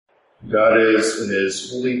God is in his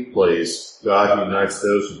holy place. God who unites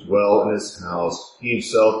those who dwell in his house. He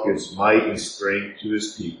himself gives might and strength to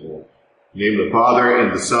his people. In the name of the Father, and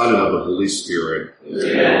of the Son, and of the Holy Spirit.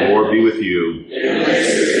 Amen. The Lord be with you.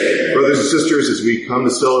 Amen. Brothers and sisters, as we come to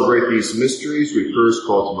celebrate these mysteries, we first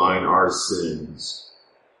call to mind our sins.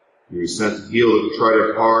 You were sent to heal the contrite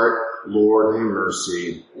of heart. Lord, have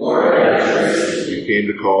mercy. Lord, have mercy. You came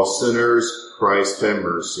to call sinners. Christ, have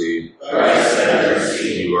mercy. Christ, have mercy.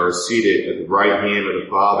 You are seated at the right hand of the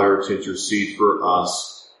Father to intercede for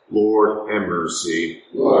us. Lord, have mercy.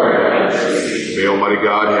 Lord, have mercy. May Almighty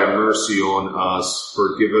God have mercy on us,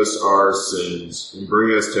 forgive us our sins, and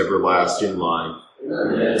bring us to everlasting life.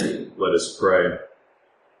 Amen. Let us pray.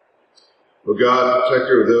 O God,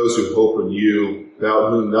 protector of those who hope in you, without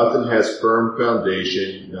whom nothing has firm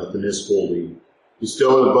foundation, nothing is holy.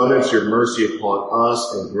 Bestow in abundance your mercy upon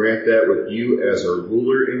us, and grant that with you as our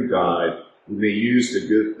ruler and guide, we may use the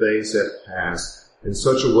good things that pass in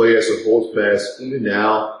such a way as to hold fast even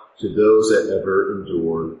now to those that ever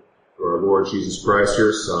endure. For our Lord Jesus Christ,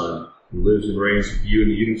 your Son, who lives and reigns with you in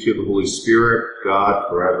the unity of the Holy Spirit, God,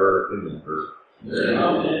 forever and ever.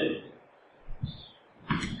 Amen.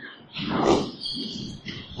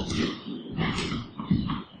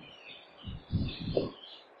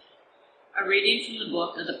 A reading from the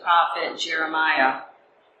book of the prophet Jeremiah.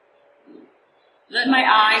 Let my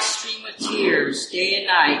eyes stream with tears day and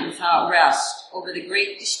night without rest over the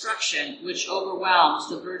great destruction which overwhelms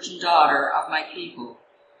the virgin daughter of my people,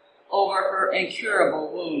 over her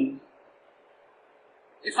incurable wound.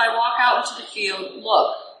 If I walk out into the field,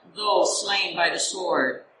 look, those slain by the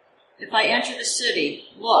sword. If I enter the city,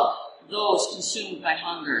 look, those consumed by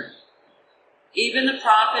hunger. Even the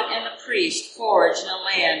prophet and the priest forage in a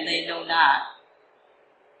land they know not.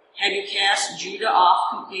 Have you cast Judah off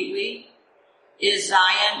completely? Is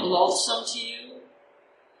Zion loathsome to you?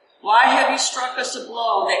 Why have you struck us a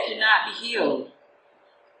blow that cannot be healed?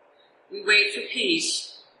 We wait for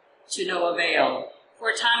peace to no avail, for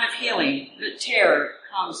a time of healing, but terror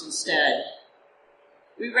comes instead.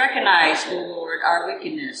 We recognize, O Lord, our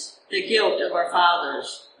wickedness, the guilt of our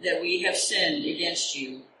fathers, that we have sinned against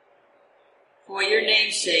you. For your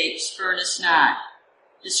name's sake, spurn us not.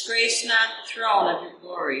 Disgrace not the throne of your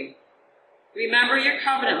glory. Remember your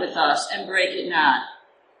covenant with us and break it not.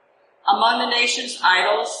 Among the nations'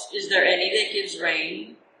 idols, is there any that gives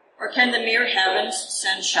rain? Or can the mere heavens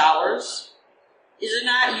send showers? Is it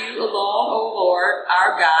not you alone, O Lord,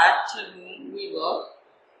 our God, to whom we look?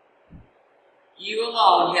 You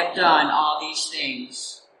alone have done all these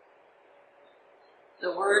things.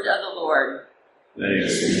 The word of the Lord.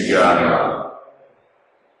 Thanks be to God.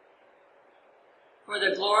 For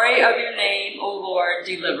the glory of your name, O Lord,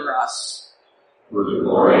 deliver us. For the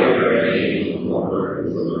glory of your name, O Lord,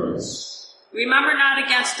 deliver us. Remember not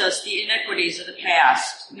against us the iniquities of the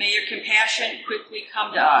past. May your compassion quickly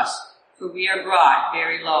come to us, for we are brought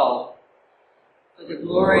very low. For the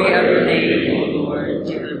glory of your name, O Lord,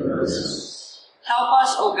 deliver us. Help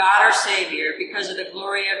us, O God, our Savior, because of the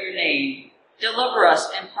glory of your name. Deliver us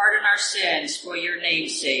and pardon our sins for your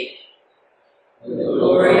name's sake. For the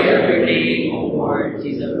glory of your name, O Lord,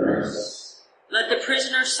 deliver us. Let the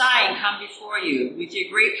prisoner sighing come before you. With your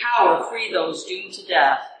great power, free those doomed to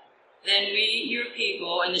death. Then we, your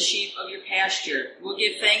people, and the sheep of your pasture, will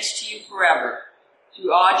give thanks to you forever.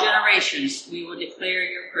 Through all generations, we will declare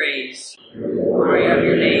your praise. For the glory of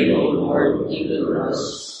your name, O Lord, deliver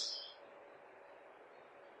us.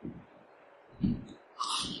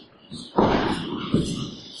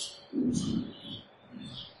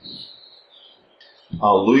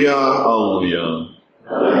 Alleluia, alleluia.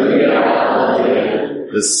 Alleluia,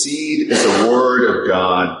 alleluia. The seed is the word of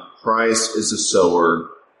God. Christ is the sower.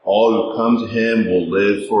 All who come to him will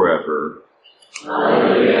live forever.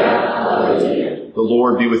 Alleluia, alleluia. The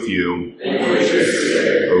Lord be with you. And with your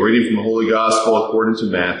spirit. A reading from the Holy Gospel according to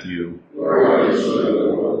Matthew. Glory to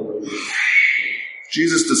you, Lord.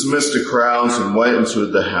 Jesus dismissed the crowds and went into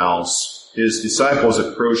the house. His disciples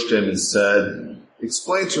approached him and said,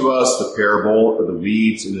 "Explain to us the parable of the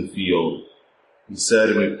weeds in the field." He said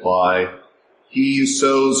in reply, "He who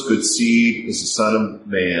sows good seed is the Son of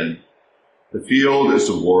Man. The field is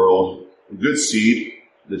the world, the good seed,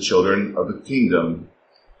 the children of the kingdom.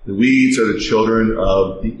 The weeds are the children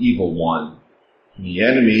of the evil one. And the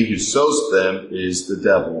enemy who sows them is the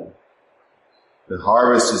devil. The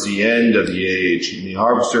harvest is the end of the age, and the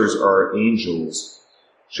harvesters are angels.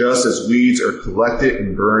 Just as weeds are collected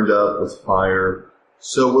and burned up with fire,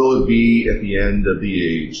 so will it be at the end of the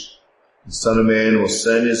age. The Son of Man will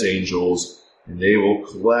send his angels, and they will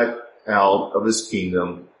collect out of his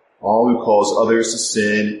kingdom all who cause others to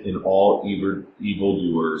sin, and all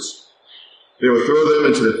evildoers. They will throw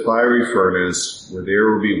them into the fiery furnace, where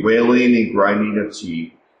there will be wailing and grinding of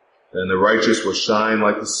teeth. Then the righteous will shine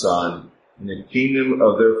like the sun in the kingdom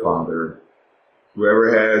of their Father.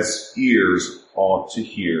 Whoever has ears ought to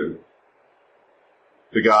hear.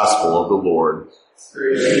 The Gospel of the Lord.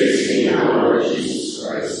 Praise to you, Lord Jesus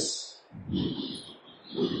Christ.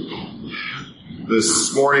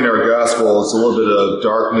 This morning our Gospel is a little bit of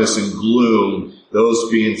darkness and gloom,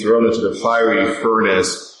 those being thrown into the fiery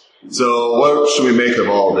furnace. So what should we make of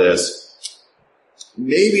all this?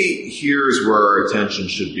 Maybe here's where our attention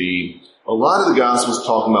should be. A lot of the Gospel is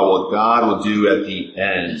talking about what God will do at the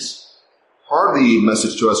end. Part of the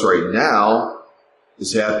message to us right now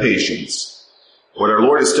is to have patience. What our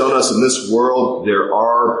Lord is telling us in this world, there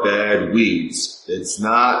are bad weeds. It's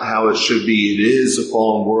not how it should be. It is a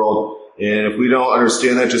fallen world. And if we don't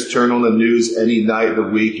understand that, just turn on the news any night of the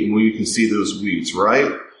week and we can see those weeds,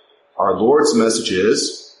 right? Our Lord's message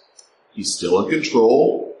is, He's still in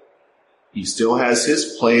control. He still has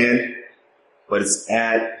His plan, but it's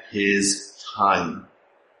at His time.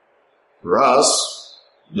 For us,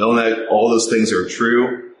 knowing that all those things are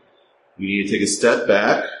true, we need to take a step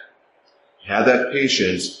back, have that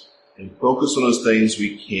patience, and focus on those things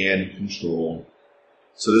we can control.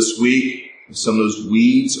 So this week, if some of those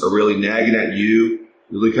weeds are really nagging at you,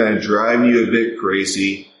 really kind of driving you a bit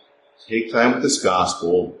crazy, take time with this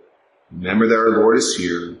Gospel. Remember that our Lord is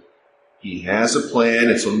here. He has a plan.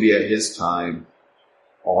 It's going to be at His time.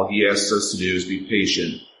 All He asks us to do is be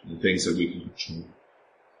patient in the things that we can control.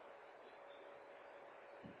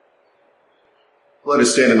 Let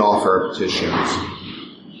us stand and offer our petitions.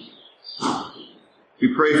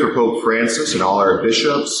 We pray for Pope Francis and all our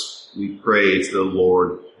bishops. We pray to the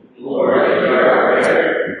Lord. Lord, hear our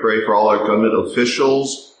prayer. We pray for all our government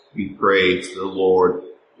officials. We pray to the Lord.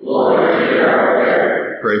 Lord, hear our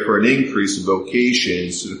prayer. We pray for an increase in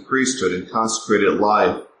vocations to the priesthood and consecrated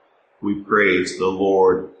life. We pray to the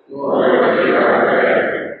Lord. Lord, hear our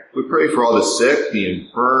prayer. We pray for all the sick, the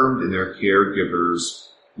infirmed, and their caregivers.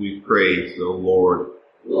 We pray to the Lord.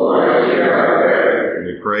 Lord, hear our prayer. And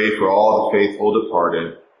we pray for all the faithful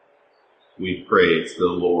departed. We pray to the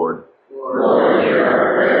Lord. Lord, hear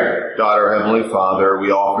our prayer. God, our Heavenly Father,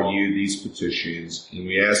 we offer you these petitions, and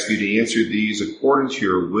we ask you to answer these according to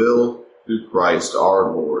your will through Christ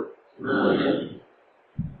our Lord. Amen.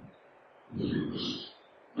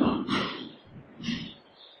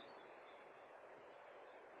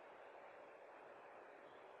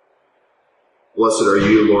 Blessed are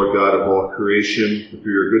you, Lord God of all creation, and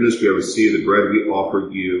through your goodness we have received the bread we offer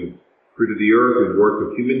you. Fruit of the earth and work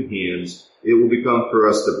of human hands, it will become for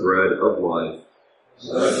us the bread of life.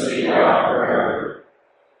 Blessed be God forever.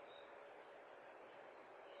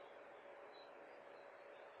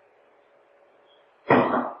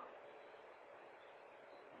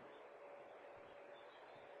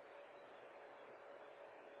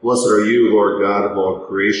 Blessed are you, Lord God of all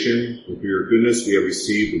creation, and through your goodness we have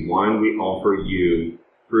received the wine we offer you.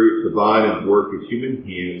 Fruit, the vine, and work of human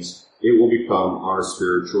hands, it will become our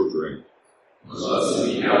spiritual drink. Blessed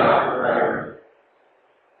be God forever.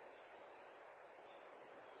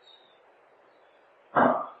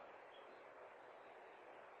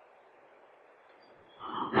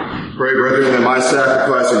 Pray, brethren, that my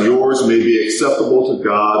sacrifice and yours may be acceptable to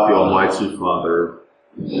God, the Almighty Father.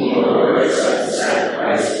 Lord, accept the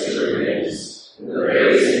sacrifice of your grace, for the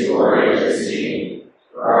praise and glory of His name,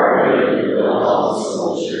 for our good and the will of the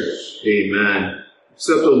whole Church. Amen.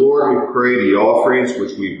 Accept, O Lord, we pray, the offerings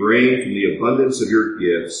which we bring from the abundance of your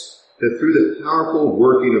gifts, that through the powerful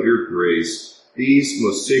working of your grace, these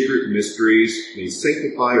most sacred mysteries may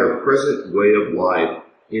sanctify our present way of life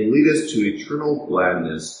and lead us to eternal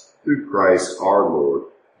gladness through Christ our Lord.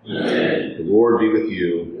 Amen. The Lord be with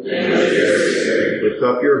you. And with your spirit. Lift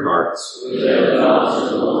up your hearts. We lift up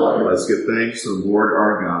to the Lord. Let's give thanks to the Lord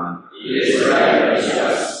our God. It is right and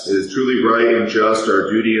just. It is truly right and just, our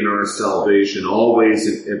duty and our salvation, always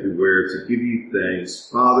and everywhere, to give you thanks,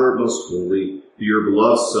 Father most holy, for your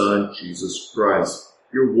beloved Son, Jesus Christ,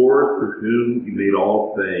 your Lord, for whom you made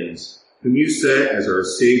all things, whom you sent as our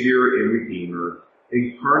Savior and Redeemer,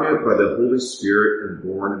 incarnate by the Holy Spirit and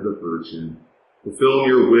born of the Virgin. Fulfilling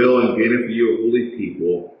your will and gaining for you a holy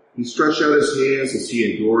people, he stretched out his hands as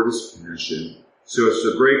he endured his passion, so as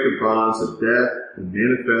to break the bonds of death and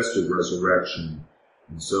manifest the resurrection.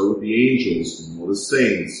 And so with the angels and all the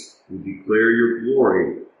saints, we declare your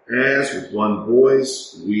glory, as with one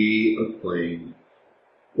voice we acclaim.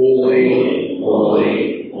 Holy,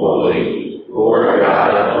 holy, holy, Lord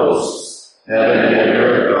God of hosts, heaven and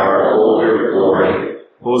earth are full of your glory.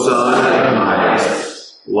 Hosanna in the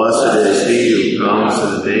highest. Blessed is he who comes in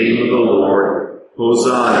the name of the Lord.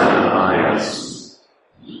 Hosanna in the highest.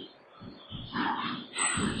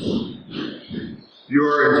 You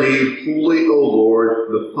are indeed holy, O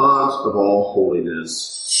Lord, the font of all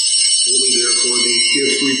holiness. Holy, therefore, these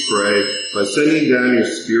gifts we pray, by sending down your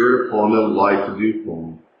Spirit upon them like to do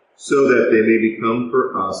fall, so that they may become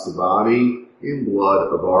for us the body and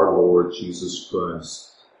blood of our Lord Jesus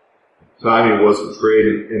Christ. At the time he was betrayed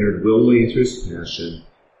and entered willingly into his passion,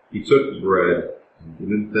 he took the bread, and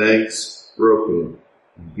giving thanks, broke it,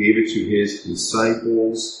 and gave it to his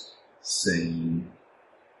disciples, saying,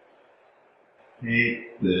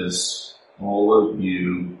 Take this, all of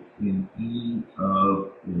you, and eat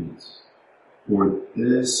of it, for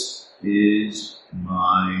this is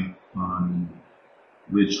my body,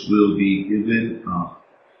 which will be given up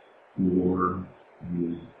for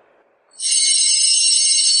you.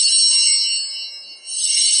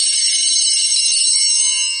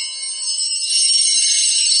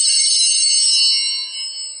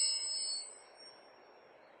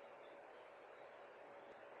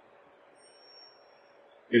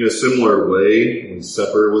 In a similar way, when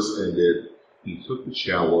supper was ended, he took the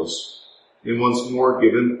chalice, and once more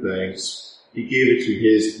giving thanks, he gave it to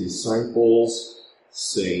his disciples,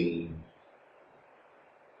 saying,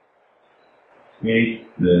 Take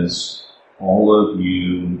this, all of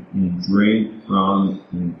you, and drink from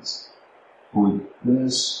it, for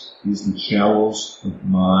this is the chalice of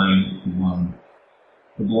my blood,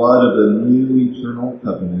 the blood of the new eternal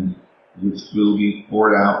covenant, which will be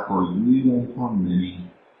poured out for you and for many,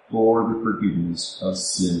 for the forgiveness of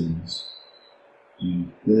sins. Do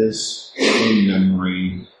this in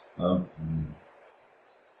memory of me.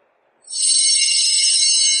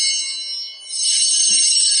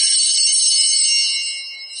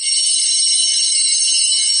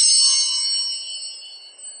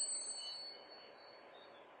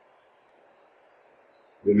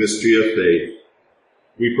 The mystery of faith.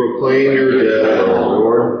 We proclaim your death, O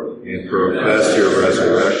Lord, and profess your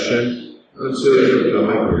resurrection until you come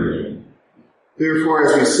again. Therefore,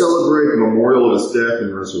 as we celebrate the memorial of his death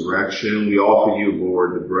and resurrection, we offer you,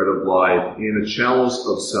 Lord, the bread of life and the chalice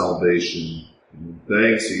of salvation. And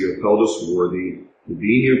thanks that you have held us worthy to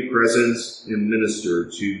be in your presence and minister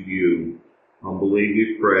to you. Humbly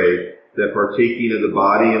we pray that partaking of the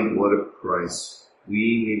body and blood of Christ,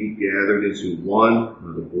 we may be gathered into one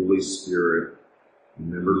by the Holy Spirit.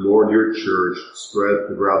 Remember, Lord, your church spread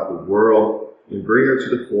throughout the world and bring her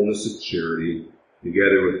to the fullness of charity,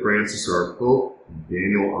 together with Francis our Pope, and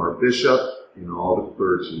Daniel our Bishop, and all the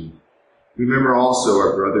clergy. Remember also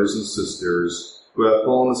our brothers and sisters who have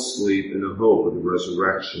fallen asleep in the hope of the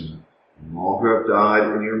resurrection, and all who have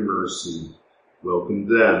died in your mercy. Welcome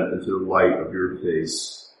them into the light of your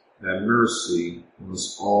face. Have mercy on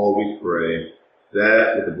us all, we pray,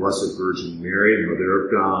 that with the Blessed Virgin Mary, Mother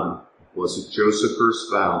of God, Blessed Joseph, her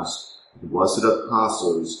spouse, the blessed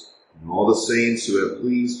apostles, and all the saints who have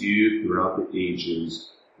pleased you throughout the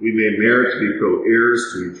ages, we may merit to be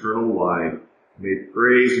co-heirs to eternal life, may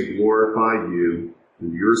praise and glorify you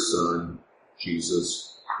through your Son,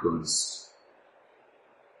 Jesus Christ.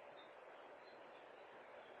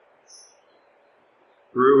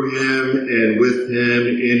 Through him, and with him,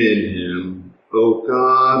 and in him, O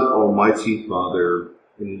God, Almighty Father,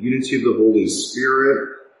 in the unity of the Holy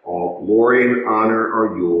Spirit, all glory and honor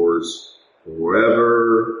are yours,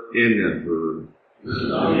 forever and ever.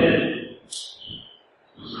 Amen.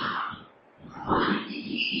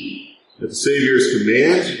 At the Savior's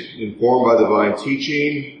command, informed by divine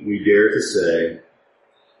teaching, we dare to say,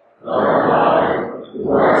 Our Father, who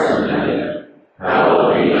art in heaven,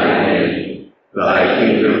 hallowed be thy name. Thy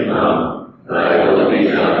kingdom come, thy will be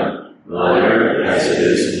done, on earth as it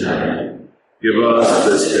is in heaven. Give us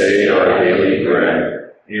this day our daily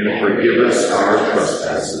bread, and forgive us our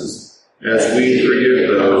trespasses, as we forgive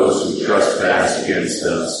those who trespass against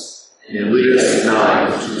us. And lead us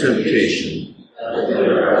not into temptation, but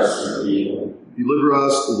deliver us from evil. Deliver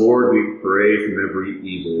us, Lord, we pray, from every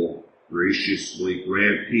evil. Graciously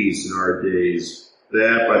grant peace in our days,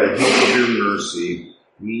 that by the help of your mercy,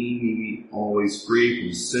 we may be always free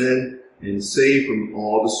from sin and safe from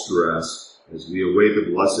all distress, as we await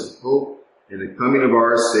the blessed hope and the coming of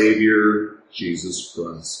our Savior, Jesus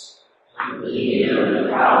Christ. The kingdom, the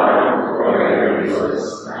power, and the glory are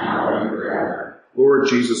yours, now and forever. Lord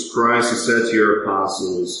Jesus Christ, who said to your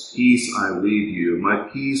apostles, Peace I leave you, my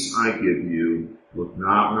peace I give you. Look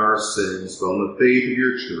not on our sins, but on the faith of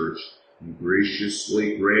your church, and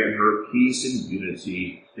graciously grant her peace and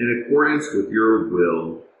unity in accordance with your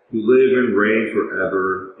will, who live and reign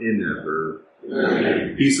forever and ever.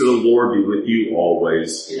 Amen. Peace of the Lord be with you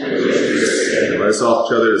always. And with your spirit. Let us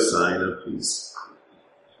offer each other a sign of peace.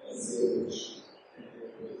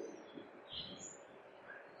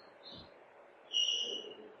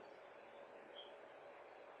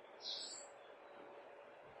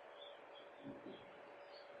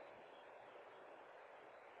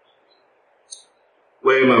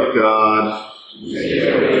 Lamb of God,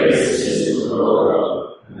 take away the sins of the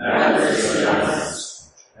world, have mercy on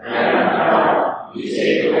us. Lamb of God, you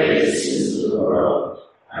take away the sins of the world,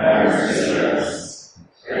 have mercy on us.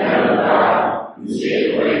 Lamb of God, you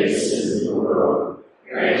take away the sins of the world,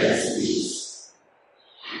 grant us peace.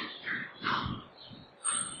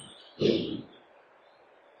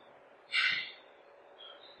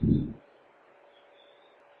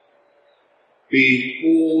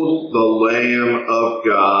 behold the Lamb of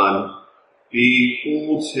God.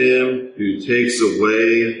 Behold him who takes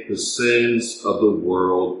away the sins of the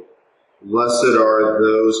world. Blessed are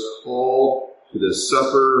those called to the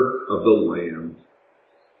supper of the Lamb.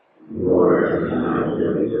 Lord,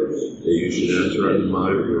 that you should enter into my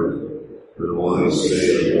birth, but only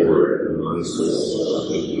say the word, and my soul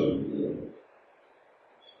shall be healed.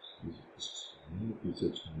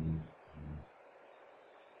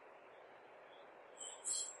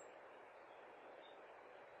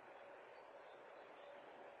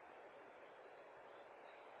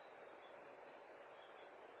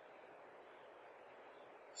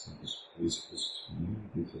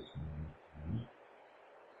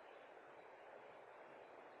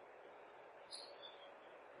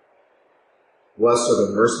 Blessed are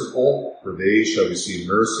the merciful, for they shall receive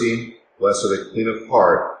mercy. Blessed are the clean of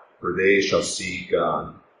heart, for they shall see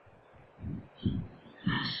God.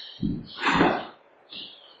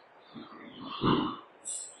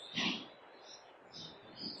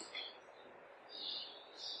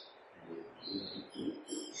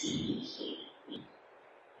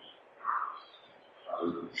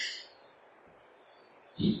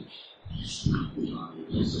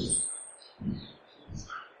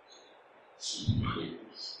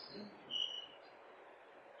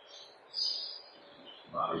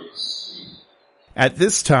 At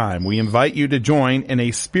this time, we invite you to join in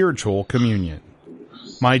a spiritual communion.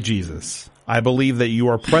 My Jesus, I believe that you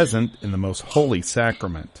are present in the most holy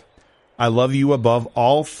sacrament. I love you above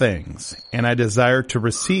all things, and I desire to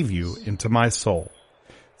receive you into my soul.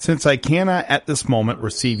 Since I cannot at this moment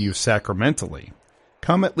receive you sacramentally,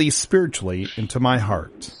 come at least spiritually into my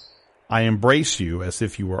heart. I embrace you as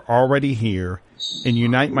if you were already here and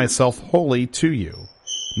unite myself wholly to you.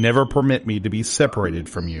 Never permit me to be separated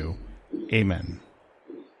from you. Amen.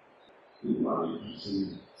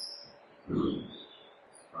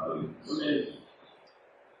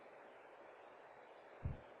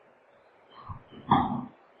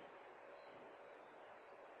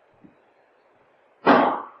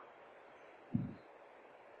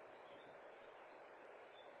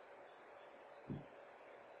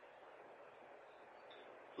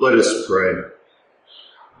 Let us pray.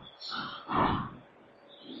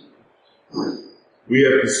 We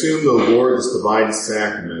have consumed, O Lord, this divine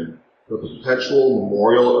sacrament, the perpetual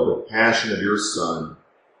memorial of the passion of your Son.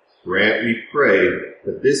 Grant, we pray,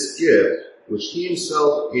 that this gift, which he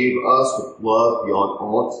himself gave us with love beyond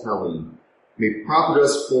all telling, may profit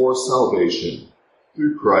us for salvation,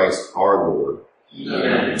 through Christ our Lord.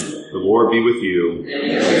 Amen. The Lord be with you.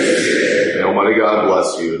 Amen. May Almighty God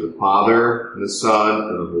bless you, the Father, and the Son,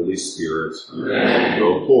 and the Holy Spirit. Amen.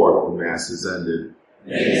 Go forth, the Mass is ended.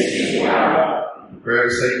 Thanks be to God. The prayer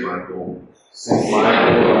of St. Michael. Saint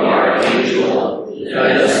Michael, our archangel,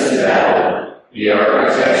 defend us in battle. Be our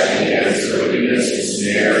protection against the wickedness and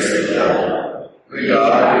snares of the devil. For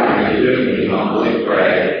God, who you we humbly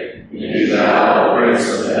pray, and do thou, Prince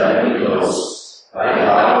of the heavenly hosts, by the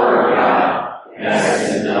power of God,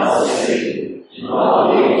 cast into hell Satan and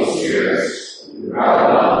all evil spirits, who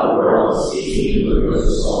prowl about the world seeking the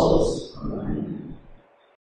good souls.